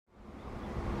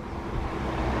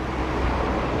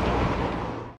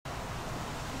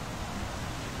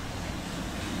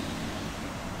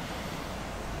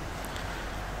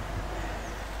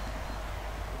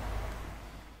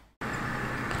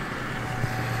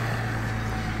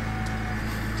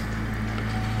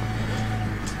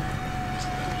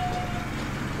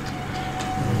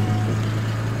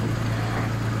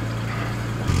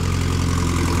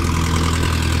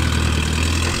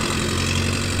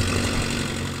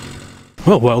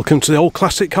Well, welcome to the old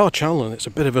classic car channel, and it's a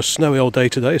bit of a snowy old day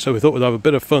today, so we thought we'd have a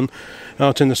bit of fun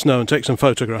out in the snow and take some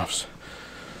photographs.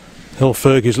 Old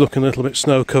Fergie's looking a little bit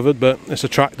snow covered, but it's a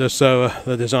tractor, so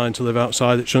they're designed to live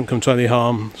outside. It shouldn't come to any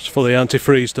harm. It's fully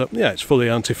anti-freezed up. Yeah, it's fully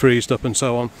anti-freezed up and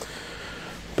so on.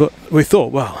 But we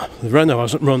thought, well, the Renault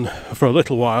hasn't run for a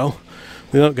little while.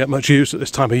 They don't get much use at this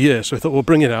time of year, so we thought we'll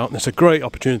bring it out, and it's a great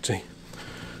opportunity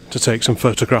to take some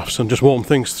photographs and just warm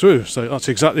things through. So that's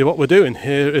exactly what we're doing.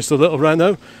 Here is the little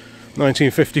Renault,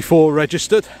 1954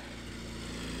 registered.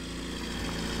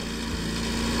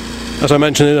 As I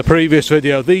mentioned in a previous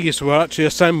video, these were actually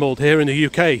assembled here in the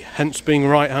UK, hence being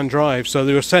right-hand drive. So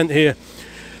they were sent here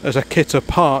as a kit of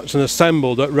parts and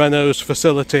assembled at Renault's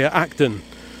facility at Acton,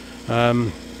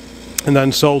 and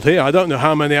then sold here. I don't know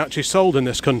how many actually sold in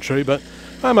this country, but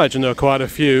I imagine there are quite a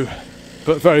few,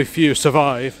 but very few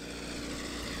survive.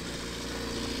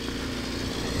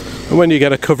 And when you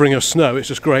get a covering of snow, it's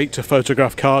just great to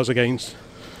photograph cars against.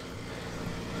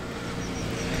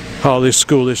 Harley's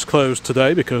school is closed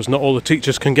today because not all the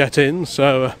teachers can get in,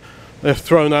 so they've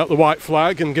thrown out the white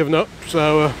flag and given up.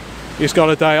 So he's got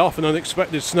a day off, an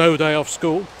unexpected snow day off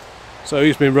school. So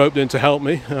he's been roped in to help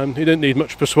me, and he didn't need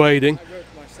much persuading.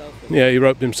 Yeah, he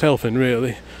roped himself in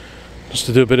really, just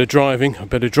to do a bit of driving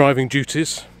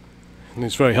duties. And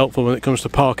it's very helpful when it comes to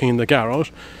parking in the garage.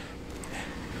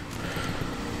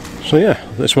 So yeah,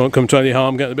 this won't come to any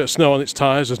harm, getting a bit of snow on its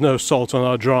tyres. There's no salt on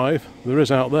our drive. There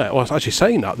is out there. Well, I was actually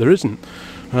saying that, there isn't.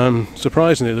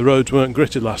 Surprisingly, the roads weren't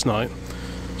gritted last night.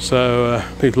 So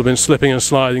people have been slipping and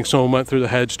sliding. Someone went through the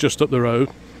hedge just up the road,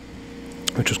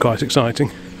 which was quite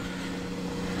exciting.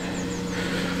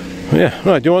 Yeah,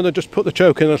 right, do you want to just put the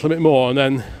choke in a little bit more and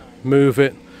then move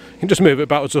it? You can just move it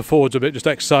backwards or forwards a bit, just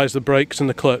exercise the brakes and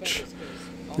the clutch.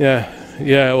 Yeah,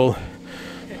 well,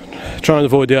 try and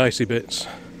avoid the icy bits.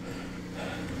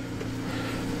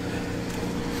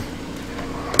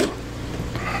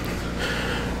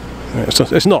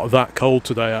 It's not that cold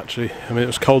today actually. I mean, it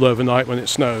was cold overnight when it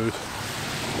snowed,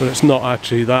 but it's not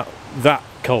actually that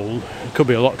cold. It could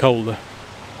be a lot colder.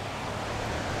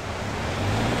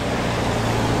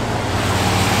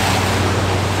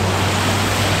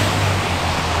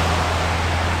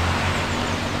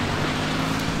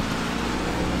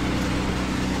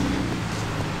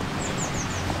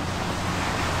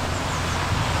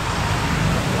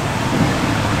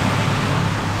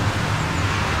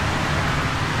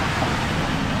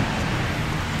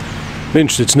 Be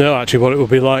interested to know actually what it would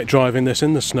be like driving this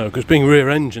in the snow, because being rear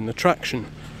engine, the traction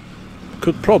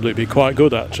could probably be quite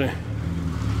good actually.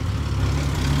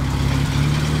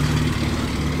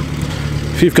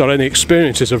 If you've got any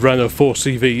experiences of Renault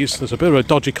 4CVs, there's a bit of a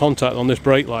dodgy contact on this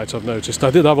brake light I've noticed. I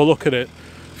did have a look at it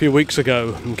a few weeks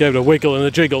ago and gave it a wiggle and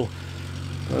a jiggle.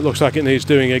 It looks like it needs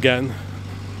doing again.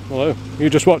 Hello, you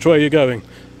just watch where you're going.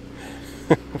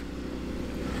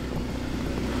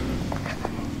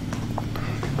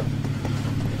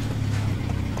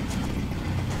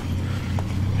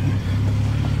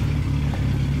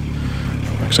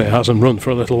 It hasn't run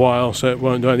for a little while, so it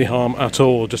won't do any harm at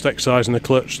all. Just exercising the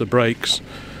clutch, the brakes,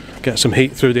 get some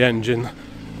heat through the engine.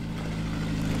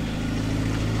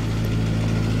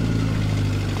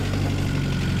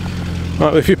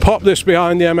 Right, if you pop this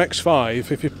behind the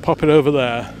MX-5, if you pop it over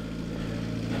there,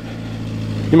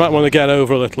 you might want to get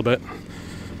over a little bit.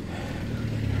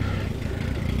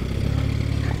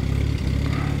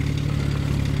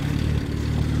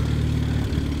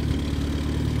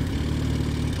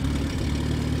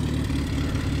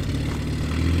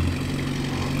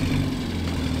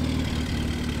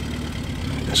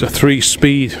 It's a 3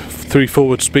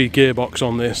 forward speed gearbox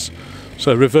on this,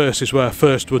 so reverse is where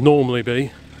first would normally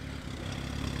be,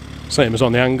 same as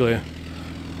on the Anglia.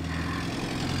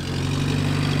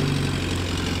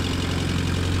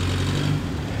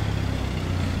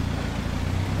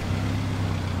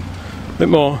 A bit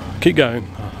more, keep going,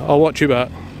 I'll watch you back.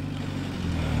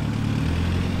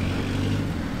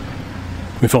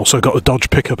 We've also got the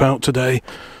Dodge pickup out today.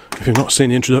 If you've not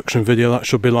seen the introduction video, that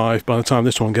should be live by the time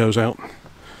this one goes out.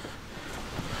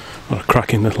 What a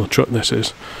cracking little truck this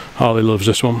is. Harley loves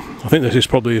this one. I think this is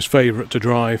probably his favourite to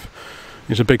drive.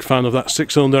 He's a big fan of that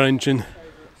 6-cylinder engine.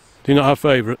 Do you not have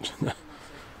favourites?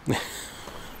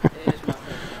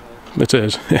 It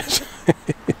is, yes.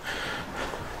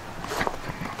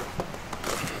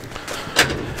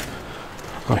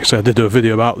 Like I said, I did do a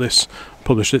video about this,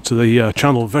 published it to the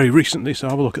channel very recently, so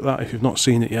have a look at that if you've not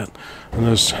seen it yet. And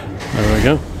there we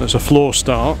go, there's a floor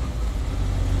start.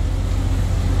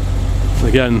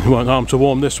 Again, it won't harm to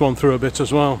warm this one through a bit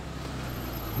as well.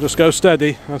 Just go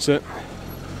steady, that's it.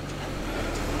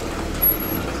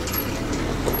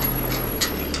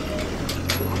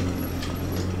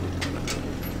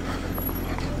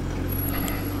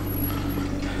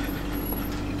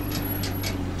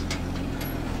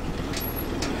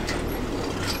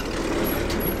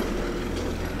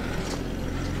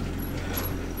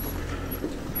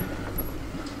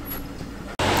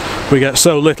 We get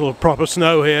so little proper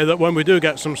snow here that when we do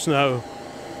get some snow,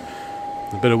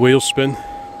 a bit of wheel spin,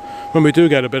 when we do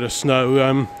get a bit of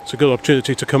snow, it's a good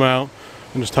opportunity to come out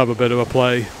and just have a bit of a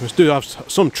play. We do have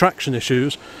some traction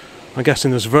issues. I'm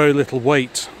guessing there's very little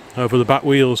weight over the back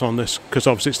wheels on this because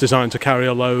obviously it's designed to carry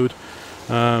a load.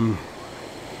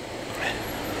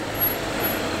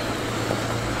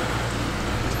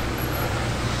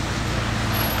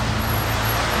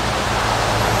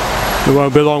 It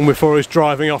won't be long before he's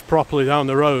driving off properly down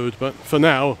the road, but for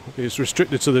now he's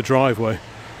restricted to the driveway.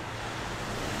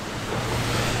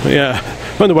 But yeah,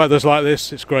 when the weather's like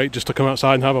this, it's great just to come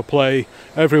outside and have a play.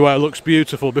 Everywhere looks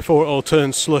beautiful before it all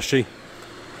turns slushy.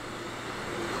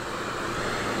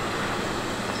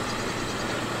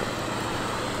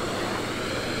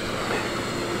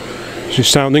 She's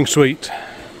sounding sweet.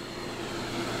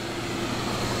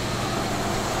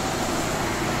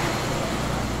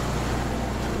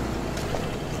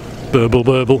 Burble,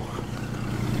 burble.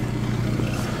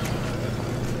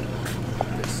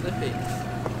 It's slippy.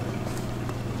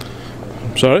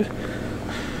 I'm sorry?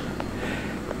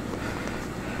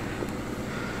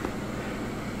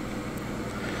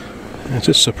 It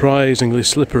is surprisingly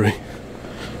slippery.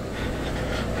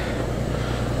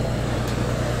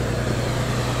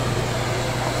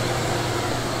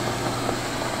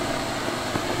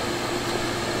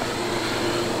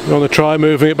 You want to try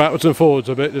moving it backwards and forwards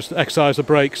a bit, just exercise the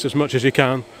brakes as much as you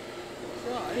can.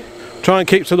 Try and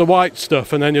keep to the white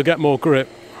stuff and then you'll get more grip.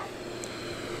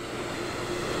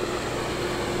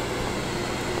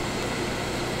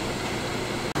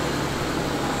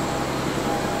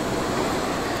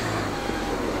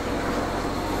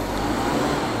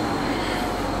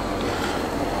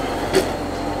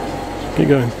 Keep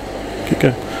going, keep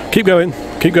going, keep going,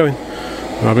 keep going.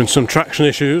 We're having some traction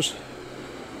issues.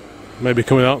 Maybe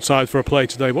coming outside for a play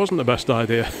today wasn't the best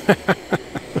idea.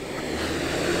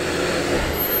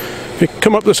 If you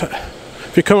come up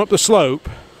the slope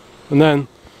and then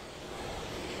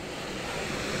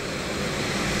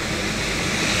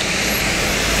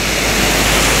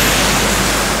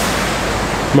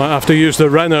might have to use the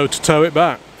Renault to tow it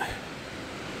back.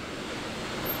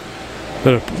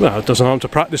 But, well, it doesn't harm to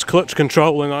practice clutch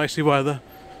control in icy weather.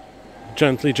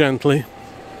 Gently, gently.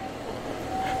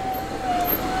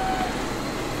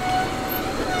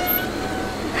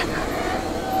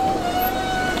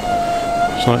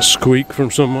 It's like squeak from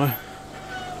somewhere.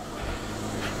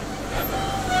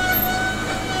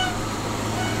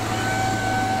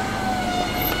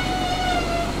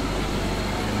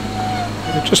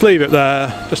 Just leave it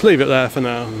there. Just leave it there for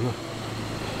now.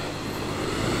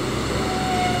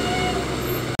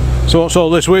 So what's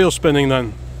all this wheel spinning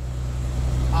then?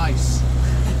 Ice.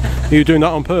 Are you doing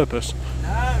that on purpose? No.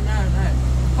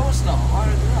 Of course not. Why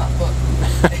would I do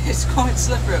that? But it's quite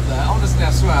slippery up there. Honestly,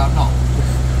 I swear I'm not.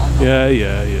 Yeah.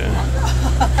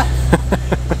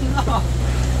 No.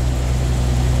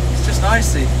 It's just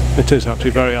icy. It is actually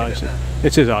very icy.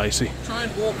 It is icy. Try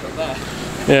and walk up there.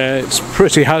 Yeah, it's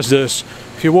pretty hazardous.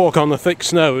 If you walk on the thick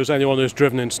snow, as anyone who's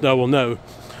driven in snow will know,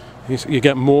 you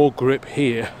get more grip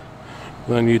here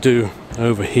than you do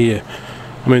over here.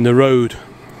 I mean, the road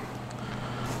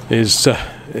is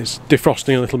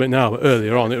defrosting a little bit now, but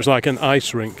earlier on it was like an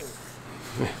ice rink.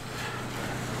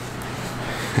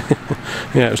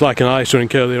 Yeah, it was like an ice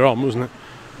rink earlier on, wasn't it?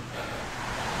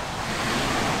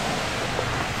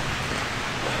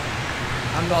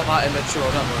 I'm not that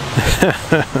immature, don't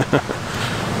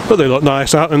worry. But they look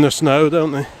nice out in the snow,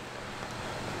 don't they?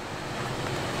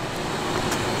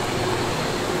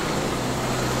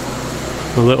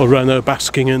 A little Renault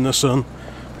basking in the sun.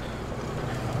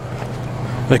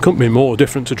 They couldn't be more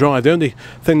different to drive. The only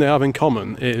thing they have in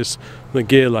common is the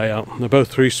gear layout. They're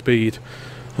both 3-speed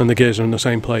and the gears are in the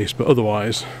same place, but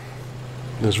otherwise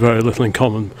there's very little in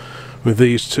common with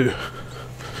these two.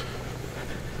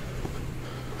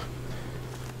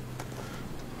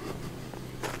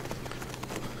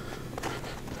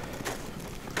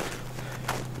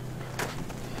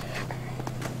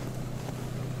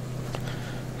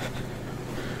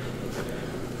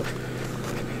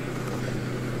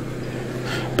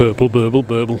 Burble, burble,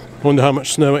 burble. Wonder how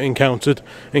much snow it encountered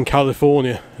in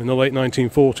California in the late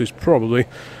 1940s. Probably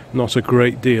not a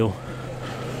great deal.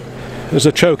 There's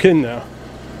a choke in now.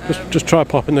 Just try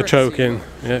popping the choke in.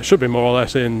 Yeah, it should be more or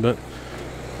less in, but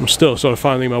I'm still sort of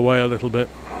finding my way a little bit.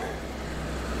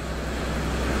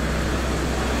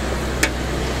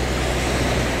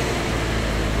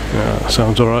 Yeah, that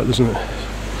sounds alright, doesn't it?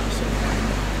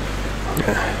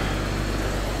 Yeah.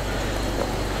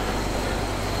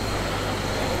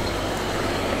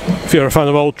 If you're a fan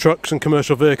of old trucks and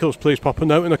commercial vehicles, please pop a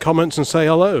note in the comments and say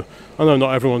hello. I know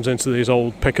not everyone's into these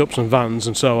old pickups and vans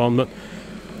and so on, but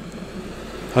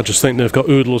I just think they've got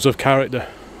oodles of character.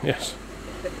 Yes.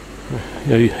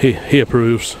 Yeah, he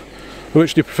approves.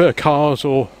 Which do you prefer, cars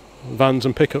or vans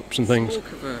and pickups and things?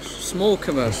 Small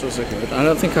commercials are good. I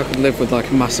don't think I could live with like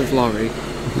a massive lorry,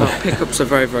 but pickups are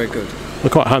very, very good. They're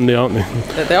quite handy, aren't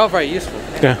they? They are very useful.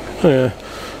 Yeah.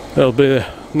 They'll be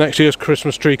next year's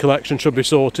Christmas tree collection should be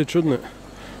sorted, shouldn't it?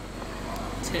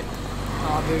 Tip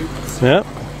car boots. Yeah,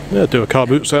 do a car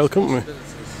boot sale, couldn't we?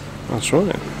 That's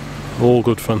right. All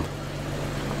good fun.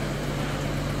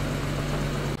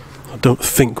 I don't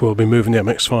think we'll be moving the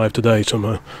MX-5 today,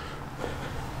 Tomo.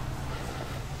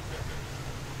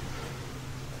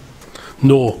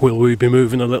 Nor will we be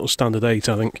moving a little Standard 8,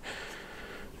 I think.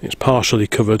 It's partially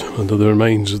covered under the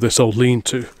remains of this old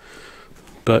lean-to.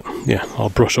 But yeah, I'll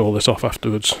brush all this off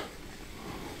afterwards.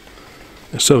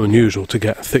 It's so unusual to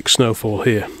get thick snowfall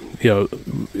here. You know,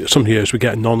 some years we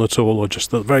get none at all, or just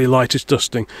the very lightest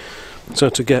dusting. So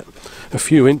to get a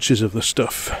few inches of the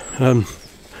stuff,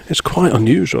 it's quite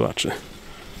unusual actually.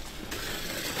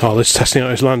 Harley's testing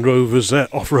out his Land Rover's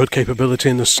off-road capability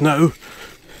in the snow.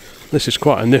 This is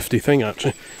quite a nifty thing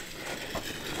actually.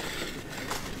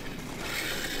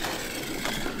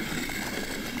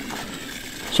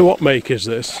 So what make is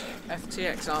this?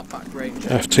 FTX Outback Ranger.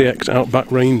 FTX Outback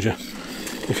Ranger.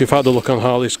 If you've had a look on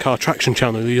Harley's Car Traction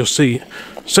channel, you'll see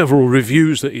several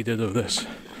reviews that he did of this.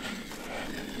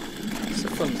 It's a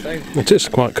fun thing. It is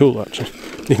quite cool actually.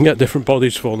 You can get different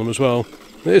bodies for them as well.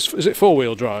 Is it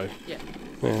four-wheel drive? Yeah.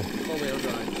 Yeah. Four-wheel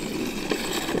drive.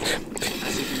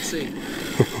 As you can see.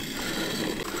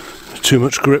 Too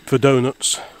much grip for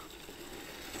donuts.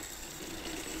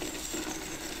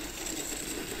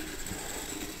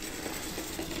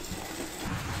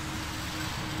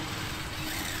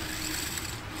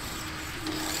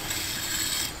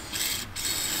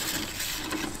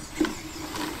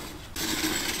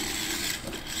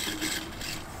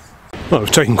 Well, we've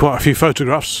taken quite a few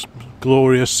photographs,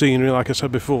 glorious scenery like I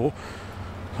said before,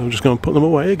 so I'm just going to put them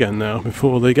away again now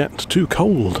before they get too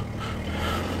cold.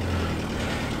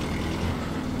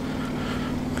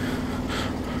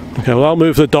 Okay, well I'll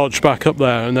move the Dodge back up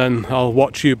there and then I'll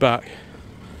watch you back.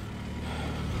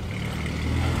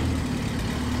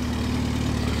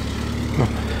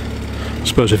 I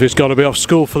suppose if he's got to be off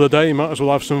school for the day, he might as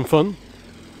well have some fun.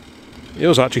 He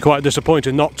was actually quite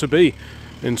disappointed not to be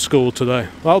in school today.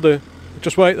 I'll do.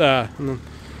 Just wait there. And then...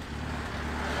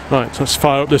 Right, let's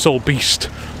fire up this old beast.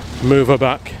 Move her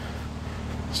back.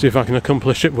 See if I can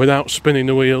accomplish it without spinning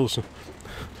the wheels.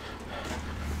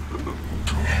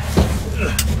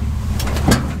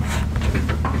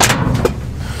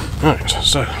 Right,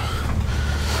 so...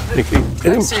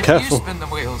 Careful. You spin the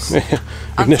wheels. Yeah.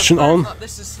 Ignition on. Look,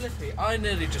 this is slippy. I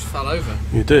nearly just fell over.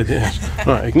 You did, yes.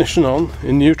 Right, ignition on,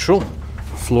 in neutral.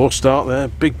 Floor start there,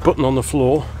 big button on the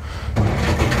floor.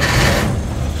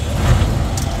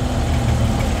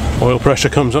 Oil pressure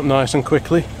comes up nice and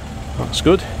quickly. That's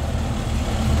good.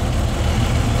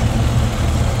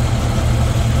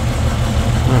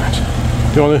 Right.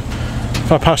 Do you want to,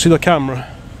 if I pass you the camera?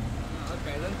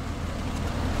 Okay then.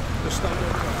 Just stop it.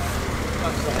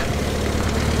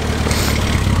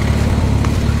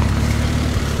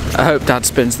 I hope Dad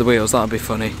spins the wheels, that'd be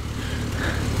funny.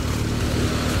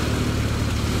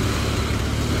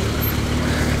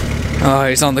 Oh,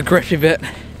 he's on the grippy bit.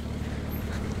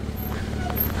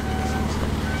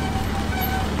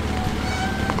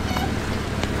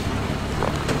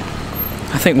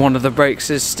 I think one of the brakes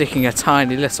is sticking a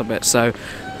tiny little bit, so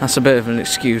that's a bit of an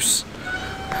excuse.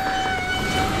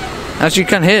 As you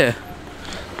can hear.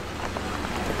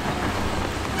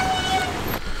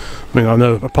 I mean, I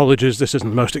know, apologies, this isn't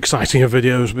the most exciting of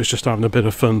videos, but it's just having a bit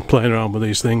of fun playing around with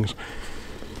these things.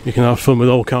 You can have fun with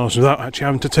old cars without actually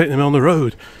having to take them on the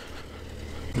road.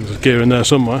 There's a gear in there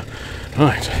somewhere.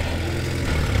 Right.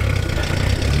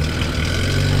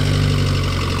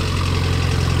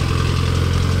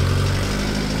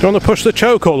 Do you want to push the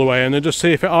choke all the way in and just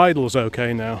see if it idles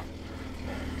okay now?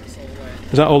 Is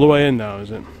that all the way in now, is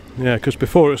it? Yeah, because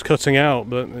before it was cutting out,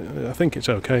 but I think it's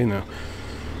okay now.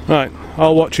 Right,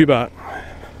 I'll watch you back.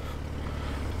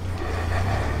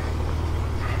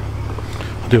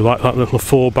 I do like that little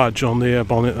 4 badge on the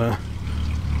bonnet there.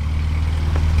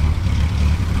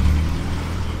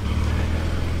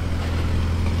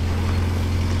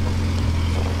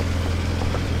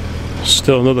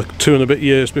 Still another 2 and a bit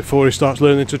years before he starts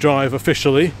learning to drive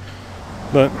officially,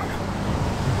 but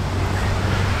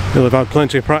he'll have had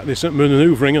plenty of practice at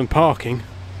manoeuvring and parking.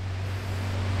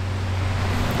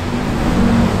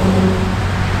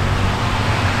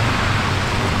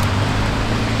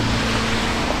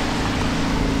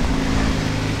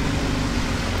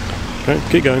 Okay,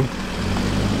 keep going.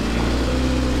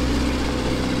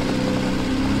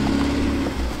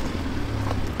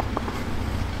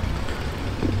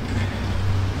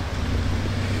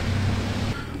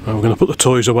 We're going to put the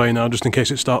toys away now just in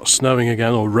case it starts snowing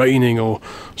again or raining or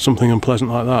something unpleasant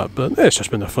like that, but it's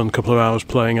just been a fun couple of hours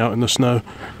playing out in the snow.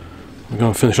 We're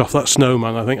going to finish off that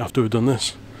snowman, I think, after we've done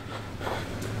this.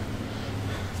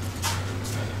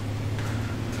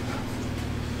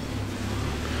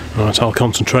 Right, I'll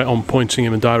concentrate on pointing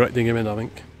him and directing him in, I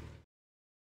think.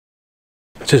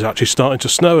 It is actually starting to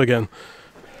snow again.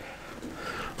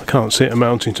 I can't see it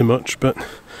amounting to much, but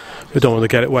we don't want to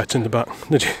get it wet in the back,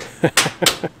 did you?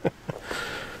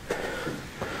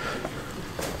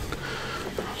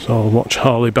 So I'll watch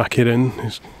Harley back it in.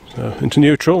 Into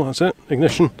neutral, that's it.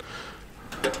 Ignition.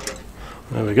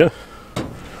 There we go.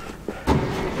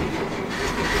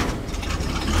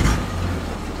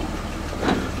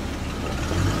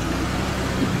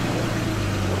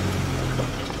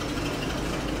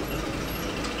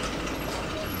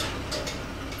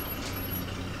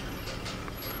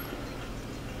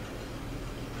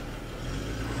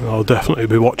 I'll definitely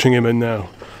be watching him in now.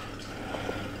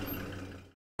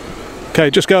 Okay,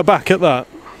 just go back at that.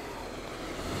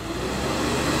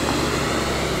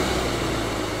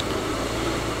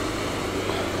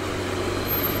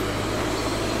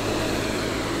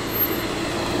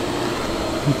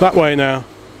 That way now.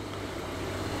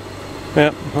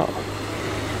 Yeah.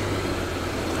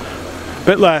 A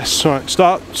bit less. Right,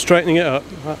 start straightening it up.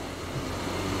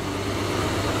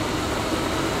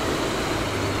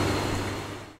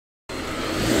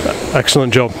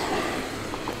 Excellent job.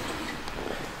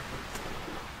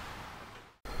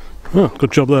 Oh,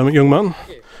 good job there, young man.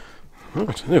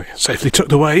 Right, anyway, safely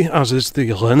tucked away, as is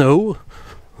the Renault,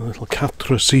 the little 4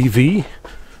 CV.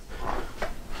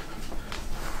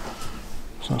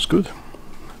 So that's good.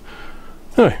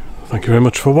 Anyway, thank you very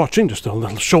much for watching. Just a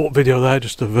little short video there,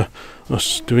 just of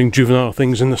us doing juvenile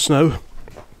things in the snow.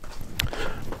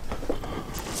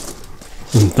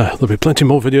 And there'll be plenty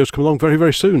more videos coming along very,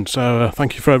 very soon. So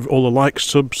thank you for all the likes,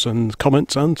 subs and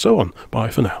comments and so on. Bye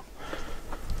for now.